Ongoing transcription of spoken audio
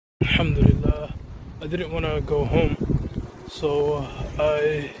Alhamdulillah. I didn't want to go home, so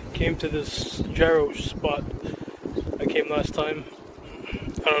I came to this gyro spot. I came last time.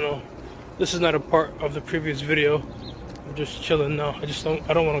 I don't know. This is not a part of the previous video. I'm just chilling now. I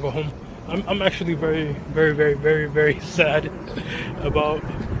don't want to go home. I'm actually very sad about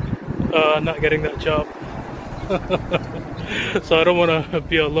not getting that job. So I don't want to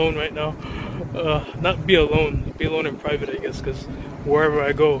be alone right now. Not be alone in private, I guess, because wherever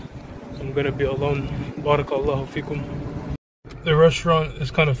I go, I'm gonna be alone. Barakallahu fikum. The restaurant is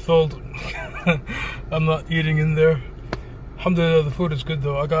kind of filled. I'm not eating in there. Alhamdulillah, the food is good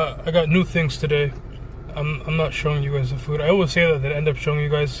though. I got new things today. I'm not showing you guys the food. I always say that I end up showing you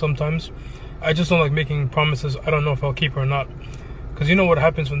guys sometimes. I just don't like making promises. I don't know if I'll keep or not. Because you know what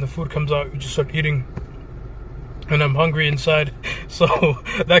happens when the food comes out, you just start eating. And I'm hungry inside. So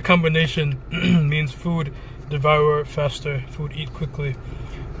that combination means food, devour faster, food, eat quickly.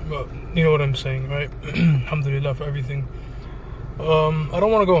 Well, you know what I'm saying, right? Alhamdulillah for everything. I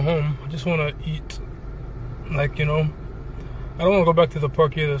don't want to go home. I just want to eat. Like, you know, I don't want to go back to the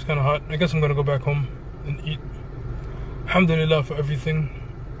park either. It's kind of hot. I guess I'm going to go back home and eat. Alhamdulillah for everything.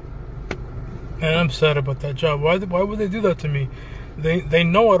 And I'm sad about that job. Why would they do that to me? They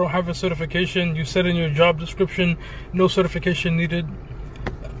know I don't have a certification. You said in your job description, no certification needed.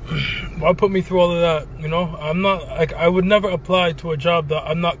 Why put me through all of that? You know, I'm not like, I would never apply to a job that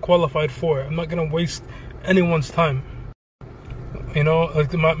I'm not qualified for. I'm not gonna waste anyone's time. You know,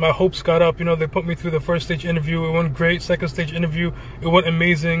 like my hopes got up. You know, they put me through the first stage interview. It went great. Second stage interview, it went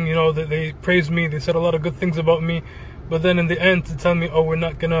amazing. You know, they praised me. They said a lot of good things about me. But then in the end, to tell me, oh, we're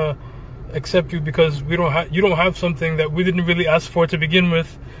not gonna accept you because you don't have something that we didn't really ask for to begin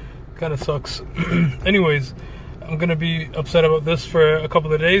with, kind of sucks. Anyways, I'm gonna be upset about this for a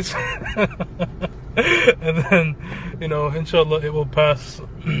couple of days. And then, you know, inshallah it will pass.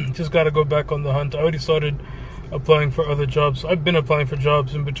 Just gotta go back on the hunt. I already started applying for other jobs. I've been applying for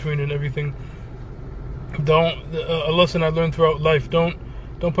jobs in between and everything. A lesson I learned throughout life, don't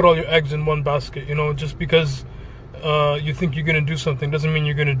put all your eggs in one basket. You know, just because you think you're gonna do something doesn't mean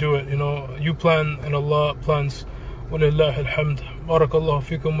you're gonna do it. You know, you plan and Allah plans. Walillahi alhamd. Barakallahu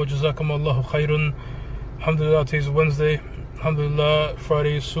fikum wa jazakum Allahu khairun. Alhamdulillah, today's Wednesday. Alhamdulillah,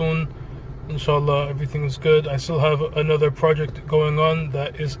 Friday is soon. Inshallah, everything is good. I still have another project going on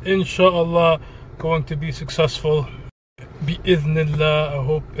that is inshallah going to be successful. Bi-idhnillah, I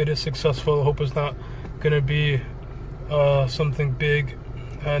hope it is successful. I hope it's not gonna be something big.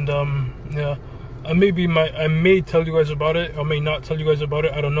 And yeah, I may tell you guys about it. I may not tell you guys about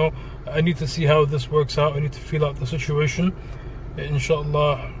it. I don't know. I need to see how this works out. I need to feel out the situation.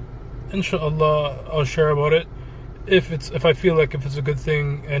 Inshallah, I'll share about it. If I feel like if it's a good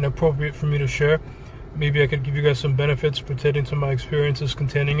thing and appropriate for me to share, maybe I could give you guys some benefits pertaining to my experiences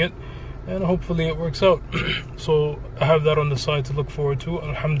containing it, and hopefully it works out. So I have that on the side to look forward to.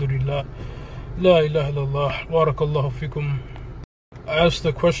 Alhamdulillah. La ilaha illallah. Barakallahu fikum. I asked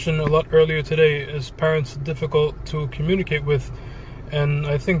the question a lot earlier today, is parents difficult to communicate with? And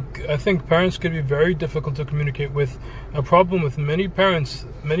I think parents could be very difficult to communicate with. A problem with many parents,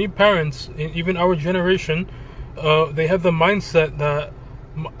 even our generation, they have the mindset that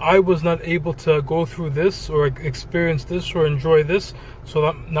I was not able to go through this or experience this or enjoy this, so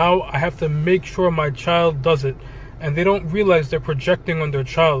that now I have to make sure my child does it. And they don't realize they're projecting on their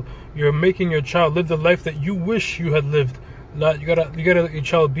child. You're making your child live the life that you wish you had lived. You gotta let your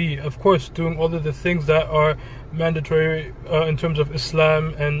child be, of course, doing all of the things that are mandatory in terms of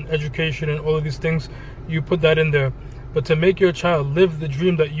Islam and education and all of these things. You put that in there, but to make your child live the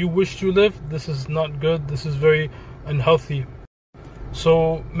dream that you wished you lived, this is not good. This is very unhealthy.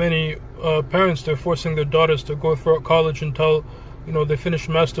 So many parents, they're forcing their daughters to go throughout college until, you know, they finish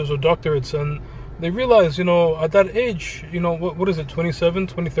masters or doctorates, and they realize, you know, at that age, you know, what is it, 27,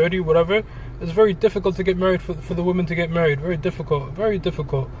 30, whatever, it's very difficult to get married, for the women to get married. Very difficult.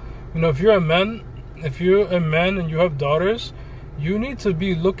 You know, if you're a man and you have daughters, you need to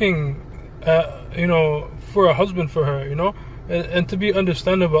be looking at, you know, for a husband for her, you know, and to be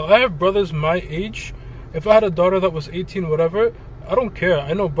understandable. I have brothers my age. If I had a daughter that was 18, whatever, I don't care.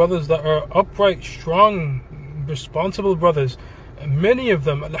 I know brothers that are upright, strong, responsible brothers. Many of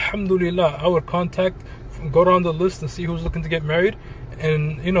them, alhamdulillah, I would contact, go down the list and see who's looking to get married,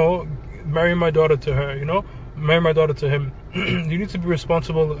 and, you know, marry my daughter to her, you know, marry my daughter to him. You need to be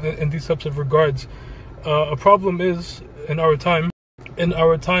responsible in these types of regards. A problem is, in our time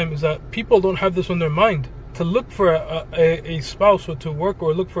is that people don't have this on their mind to look for a spouse, or to work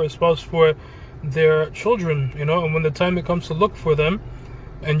or look for a spouse for their children, you know. And when the time it comes to look for them,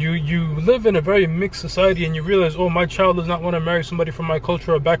 and you live in a very mixed society, and you realize, oh, my child does not want to marry somebody from my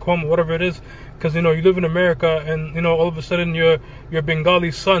culture or back home or whatever it is, because you live in America, and all of a sudden your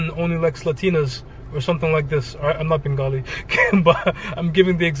Bengali son only likes Latinas or something like this. All right, I'm not Bengali, but I'm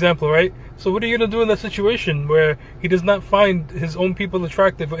giving the example, right? So what are you gonna do in that situation where he does not find his own people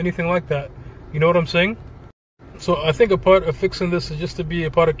attractive or anything like that? You know what I'm saying? So I think a part of fixing this is just to be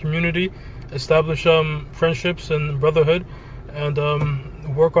a part of community, establish friendships and brotherhood, and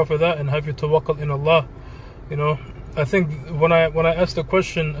work off of that, and have your tawakkul in Allah. I think when I asked the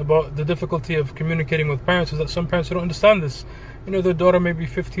question about the difficulty of communicating with parents, is that some parents don't understand this. Their daughter may be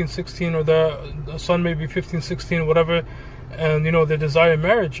 15, 16, or their son may be 15, 16, whatever, and they desire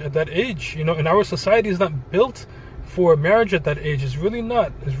marriage at that age. And our society is not built for marriage at that age. It's really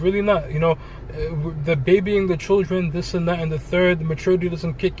not. The babying the children, this and that and the third, the maturity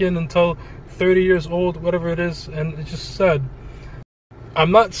doesn't kick in until 30 years old, whatever it is, and it's just sad.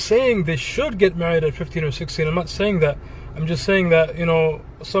 I'm not saying they should get married at 15 or 16. I'm not saying that. I'm just saying that,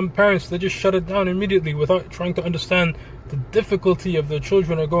 some parents, they just shut it down immediately without trying to understand the difficulty of their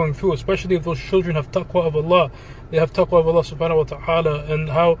children are going through, especially if those children have taqwa of Allah. They have taqwa of Allah subhanahu wa ta'ala, and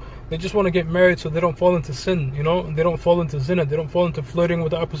how they just want to get married so they don't fall into sin, and they don't fall into zina, they don't fall into flirting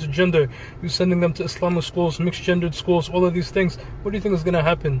with the opposite gender. You're sending them to Islamic schools, mixed gendered schools, all of these things. What do you think is going to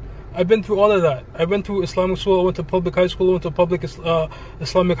happen? I've been through all of that. I went to Islamic school, I went to public high school, I went to public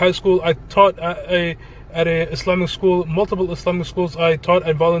Islamic high school. I taught at a Islamic school, multiple Islamic schools I taught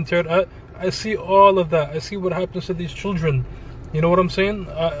and volunteered at. I see all of that. I see what happens to these children. You know what I'm saying?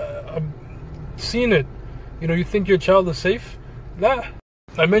 I've seen it. You think your child is safe? Nah.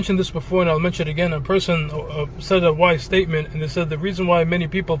 I mentioned this before and I'll mention it again. A person said a wise statement, and they said the reason why many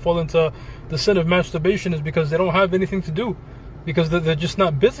people fall into the sin of masturbation is because they don't have anything to do. Because they're just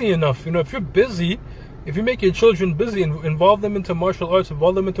not busy enough. If you're busy, if you make your children busy and involve them into martial arts,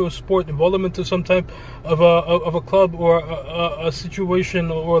 involve them into a sport, involve them into some type of a club or a situation,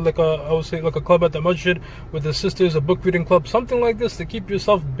 or I would say like a club at the masjid with the sisters, a book reading club, something like this to keep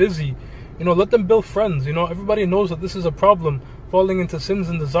yourself busy. Let them build friends. Everybody knows that this is a problem, falling into sins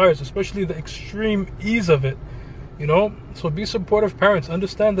and desires, especially the extreme ease of it. So be supportive parents.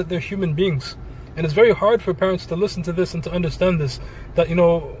 Understand that they're human beings. And it's very hard for parents to listen to this and to understand this, that,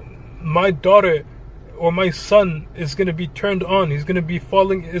 my daughter or my son is going to be turned on. He's going to be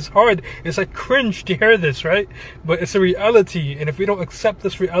falling. It's hard. It's like cringe to hear this, right? But it's a reality. And if we don't accept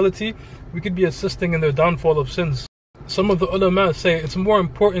this reality, we could be assisting in their downfall of sins. Some of the ulama say it's more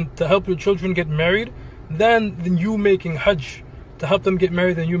important to help your children get married than you making hajj. To help them get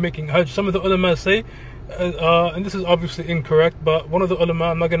married than you making hajj. Some of the ulama say, and this is obviously incorrect, but one of the ulama,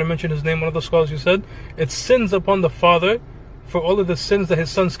 I'm not going to mention his name, one of the scholars, who said it sins upon the father for all of the sins that his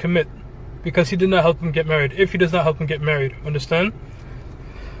sons commit, because he did not help him get married, if he does not help him get married. Understand?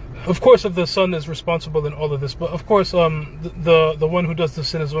 Of course, if the son is responsible in all of this, but of course the one who does the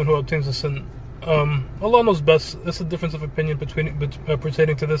sin is the one who obtains the sin. Allah knows best. There's a difference of opinion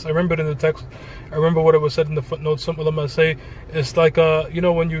pertaining to this. I remember it in the text. I remember what it was said in the footnotes. Some ulama say it's like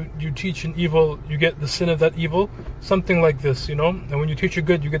when you teach an evil, you get the sin of that evil, something like this, and when you teach a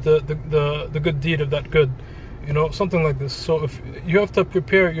good, you get the good deed of that good, something like this. So if you have to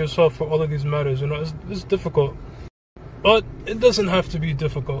prepare yourself for all of these matters, it's difficult, but it doesn't have to be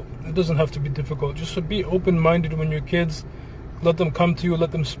difficult. It doesn't have to be difficult. Just to be open-minded when you're kids. Let them come to you,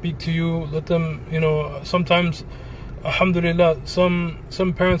 let them speak to you, let them, sometimes, alhamdulillah,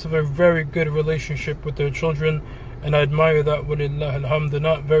 some parents have a very good relationship with their children, and I admire that, walillah alhamd. They're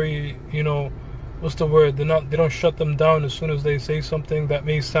not very, what's the word, they don't shut them down as soon as they say something that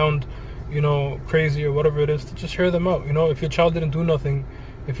may sound, crazy or whatever it is, to just hear them out. If your child didn't do nothing,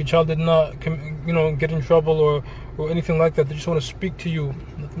 if your child did not, get in trouble or anything like that, they just want to speak to you,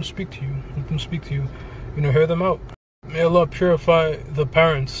 let them speak to you, hear them out. May Allah purify the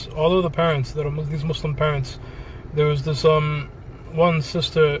parents, all of the parents that are these Muslim parents. There was this one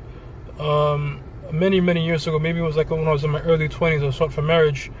sister many years ago, maybe it was like when I was in my early 20s, I sought for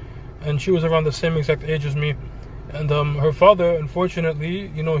marriage, and she was around the same exact age as me. And her father, unfortunately,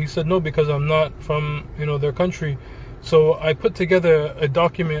 he said no because I'm not from their country. So I put together a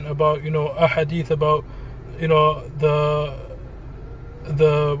document about a hadith about the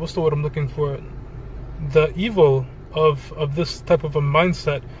what's the word I'm looking for, the evil of this type of a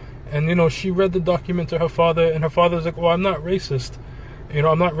mindset. And she read the document to her father, and her father's like, oh, I'm not racist,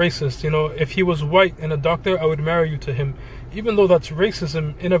 I'm not racist. If he was white and a doctor, I would marry you to him, even though that's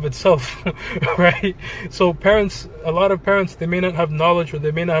racism in of itself. Right? So a lot of parents, they may not have knowledge, or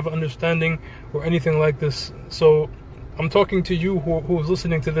they may not have understanding or anything like this. So I'm talking to you who is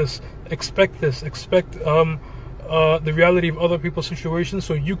listening to this. Expect this. Expect the reality of other people's situations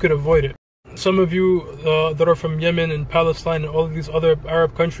so you could avoid it. Some of you that are from Yemen and Palestine and all of these other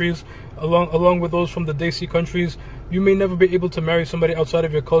Arab countries, along with those from the Desi countries, you may never be able to marry somebody outside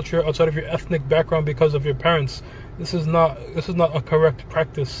of your culture, outside of your ethnic background because of your parents. This is not a correct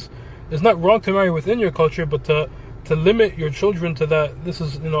practice. It's not wrong to marry within your culture, but to limit your children to that, this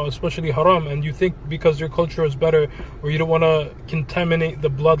is, especially haram. And you think because your culture is better, or you don't want to contaminate the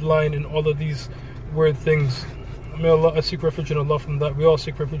bloodline and all of these weird things. May Allah, I seek refuge in Allah from that. We all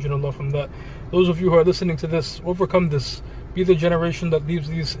seek refuge in Allah from that. Those of you who are listening to this, overcome this. Be the generation that leaves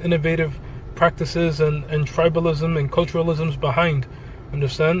these innovative practices and tribalism and culturalisms behind.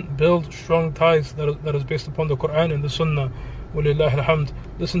 Understand? Build strong ties that is based upon the Quran and the Sunnah. Walillah alhamd.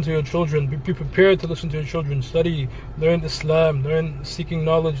 Listen to your children. Be prepared to listen to your children. Study, learn Islam, learn seeking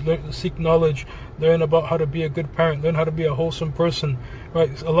knowledge, seek knowledge, learn about how to be a good parent, learn how to be a wholesome person. Right?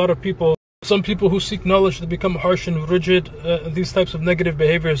 Some people who seek knowledge, they become harsh and rigid, these types of negative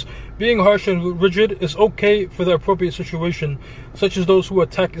behaviors. Being harsh and rigid is okay for the appropriate situation, such as those who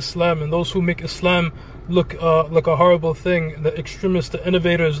attack Islam and those who make Islam look like a horrible thing, the extremists, the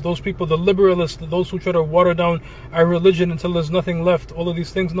innovators, those people, the liberalists, those who try to water down our religion until there's nothing left. All of these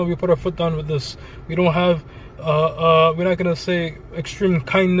things, no, we put our foot down with this. We don't have, we're not going to say extreme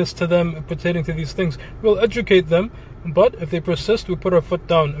kindness to them pertaining to these things. We'll educate them, but if they persist, we put our foot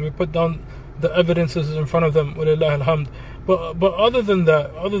down and we put down the evidences in front of them. Walillah alhamd. But other than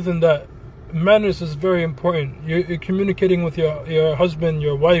that, manners is very important. You're communicating with your husband,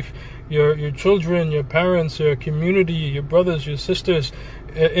 your wife, your children, your parents, your community, your brothers, your sisters,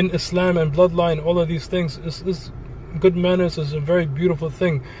 in Islam and bloodline. All of these things is good manners is a very beautiful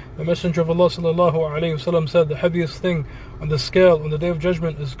thing. The Messenger of Allah sallallahu alaihi wasallam said the heaviest thing on the scale on the Day of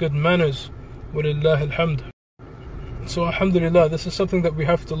Judgment is good manners. Walillah alhamd. So alhamdulillah, this is something that we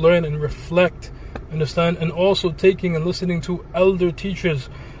have to learn and reflect, understand, and also taking and listening to elder teachers.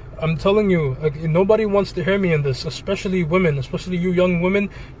 I'm telling you, like, nobody wants to hear me in this, especially women, especially you young women.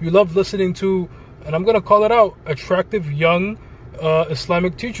 You love listening to, and I'm going to call it out, attractive young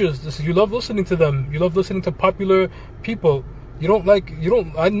Islamic teachers. You love listening to them. You love listening to popular people.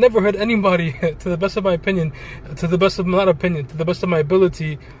 I never heard anybody, to the best of my opinion, to the best of my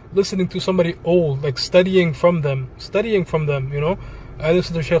ability, listening to somebody old, like studying from them, I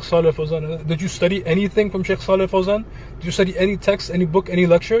listened to Sheikh Saleh Fawzan. Did you study anything from Sheikh Saleh Fawzan? Did you study any text, any book, any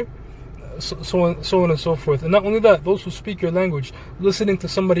lecture? So on and so forth. And not only that, those who speak your language, listening to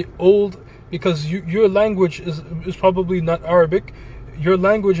somebody old, because your language is probably not Arabic. Your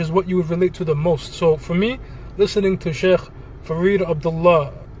language is what you would relate to the most. So for me, listening to Sheikh Farid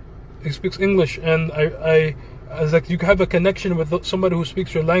Abdullah, he speaks English, and I was like, you have a connection with somebody who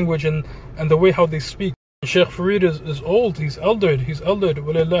speaks your language and the way how they speak. Sheikh Farid is old, he's eldered.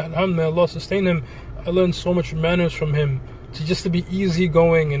 Walillah alhamd, may Allah sustain him. I learned so much manners from him, to be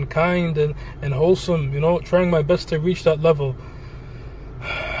easygoing and kind and wholesome, trying my best to reach that level.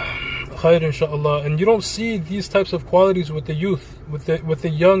 Khair inshaAllah. And you don't see these types of qualities with the youth, with the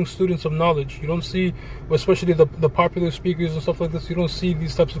young students of knowledge. You don't see, especially the popular speakers and stuff like this, you don't see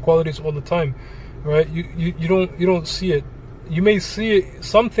these types of qualities all the time, right? You don't see it. You may see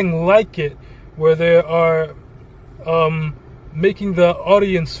something like it where they are making the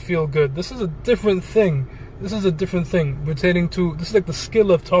audience feel good. This is a different thing. Pertaining to, this is like the skill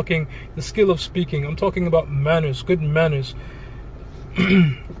of talking, the skill of speaking. I'm talking about manners, good manners.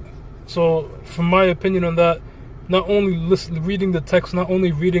 So, from my opinion on that, not only reading the text, not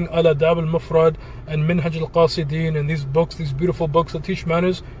only reading Al-Adab al-Mufrad and Minhaj al-Qasideen and these books, these beautiful books that teach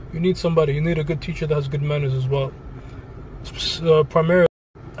manners, you need a good teacher that has good manners as well. Primarily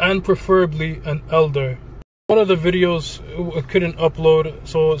and preferably an elder. One of the videos I couldn't upload,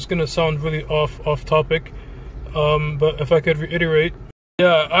 so it's gonna sound really off topic. But if I could reiterate.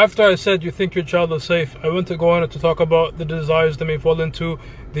 Yeah, after I said you think your child is safe, I went to go on to talk about the desires they may fall into,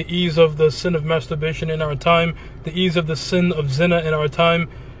 the ease of the sin of masturbation in our time, the ease of the sin of zina in our time.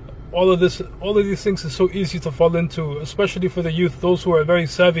 All of these things is so easy to fall into, especially for the youth, those who are very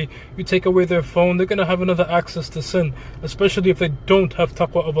savvy. You take away their phone, they're going to have another access to sin, especially if they don't have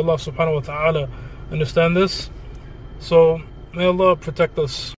taqwa of Allah subhanahu wa ta'ala. Understand this? So, may Allah protect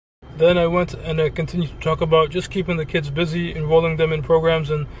us. Then I went and I continued to talk about just keeping the kids busy, enrolling them in programs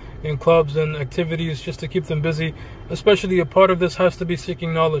and in clubs and activities just to keep them busy. Especially a part of this has to be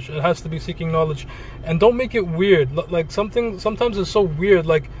seeking knowledge. It has to be seeking knowledge. And don't make it weird. Like sometimes it's so weird.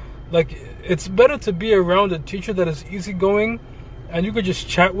 Like it's better to be around a teacher that is easygoing and you could just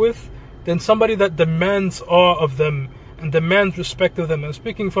chat with than somebody that demands awe of them and demands respect of them. And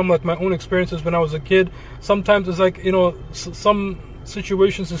speaking from like my own experiences when I was a kid, sometimes it's like, some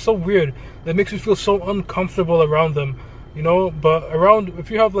situations is so weird that makes you feel so uncomfortable around them, you know. But around,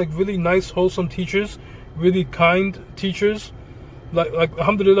 if you have like really nice, wholesome teachers, really kind teachers, like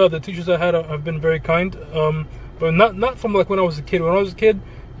alhamdulillah, the teachers I had have been very kind, but not from like when I was a kid. When I was a kid,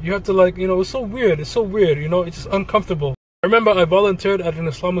 you have to like, you know, it's so weird, you know, it's just uncomfortable. I remember I volunteered at an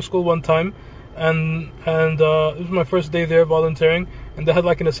Islamic school one time, and it was my first day there volunteering, and they had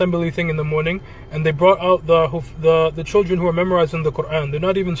like an assembly thing in the morning, and they brought out the children who are memorizing the Quran. They're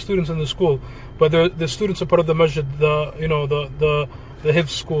not even students in the school, but the students are part of the masjid, the hifz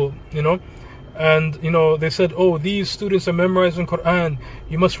school, you know. And, you know, they said, oh, these students are memorizing Quran.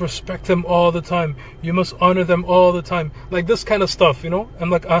 You must respect them all the time. You must honor them all the time. Like this kind of stuff, you know? I'm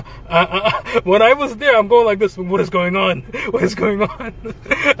like, when I was there, I'm going like this. What is going on? What is going on?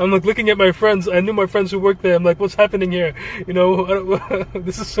 I'm like looking at my friends. I knew my friends who worked there. I'm like, what's happening here? You know,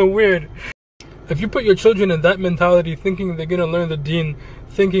 this is so weird. If you put your children in that mentality, thinking they're going to learn the deen,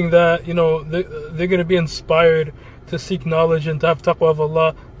 thinking that, you know, they're going to be inspired to seek knowledge and to have taqwa of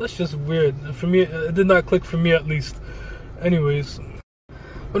Allah, that's just weird. For me, it did not click for me at least. Anyways.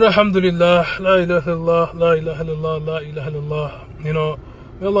 But alhamdulillah, la ilaha illallah, la ilaha illallah, la ilaha illallah. You know,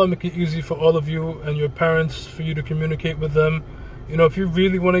 may Allah make it easy for all of you and your parents, for you to communicate with them. You know, if you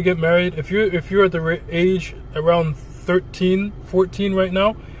really want to get married, if you're at the age around 13, 14 right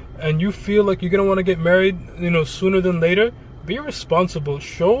now, and you feel like you're going to want to get married, you know, sooner than later, be responsible.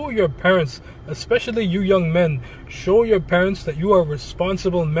 Show your parents, especially you young men, show your parents that you are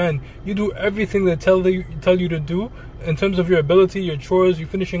responsible men. You do everything they tell you to do in terms of your ability, your chores, you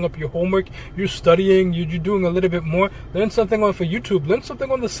finishing up your homework, you're studying, you're doing a little bit more. Learn something off of YouTube, learn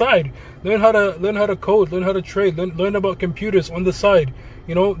something on the side. Learn how to code, learn how to trade, learn about computers on the side.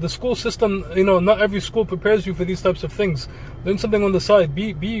 You know, the school system, you know, not every school prepares you for these types of things. Learn something on the side.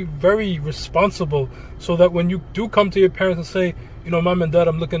 Be very responsible, so that when you do come to your parents and say, you know, mom and dad,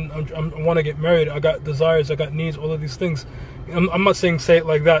 I want to get married, I got desires, I got needs, all of these things. I'm not saying say it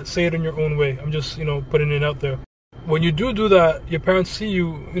like that. Say it in your own way. I'm just, you know, putting it out there. When you do that, your parents see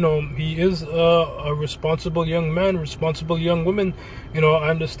you, you know, he is a responsible young man, responsible young woman. You know, I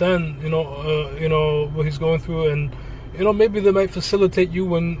understand, you know, what he's going through, and, you know, maybe they might facilitate you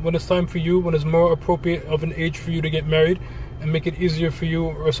when it's time for you, when it's more appropriate of an age for you to get married, and make it easier for you,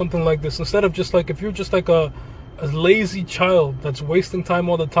 or something like this. Instead of just like, if you're just like a lazy child that's wasting time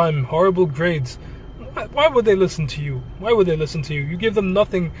all the time, horrible grades, why would they listen to you? Why would they listen to you? You give them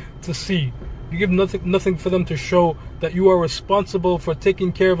nothing to see. You give nothing for them to show that you are responsible for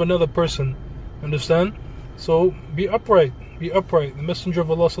taking care of another person. Understand? So be upright. Be upright. The Messenger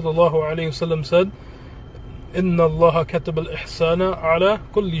of Allah sallallahu alaihi wasallam said, "Inna Allah katab al-ihsana ala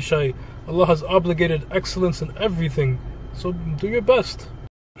kulli shay." Allah has obligated excellence in everything. So do your best.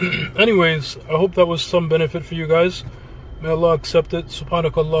 Anyways, I hope that was some benefit for you guys. May Allah accept it.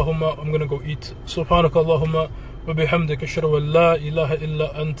 Subhanakallahumma. I'm gonna go eat. Subhanakallahumma wa bihamdika ashhadu an la ilaha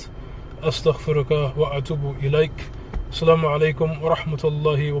illa ant astaghfiruka wa atubu ilaik. Assalamu alaikum wa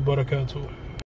rahmatullahi wa barakatuh.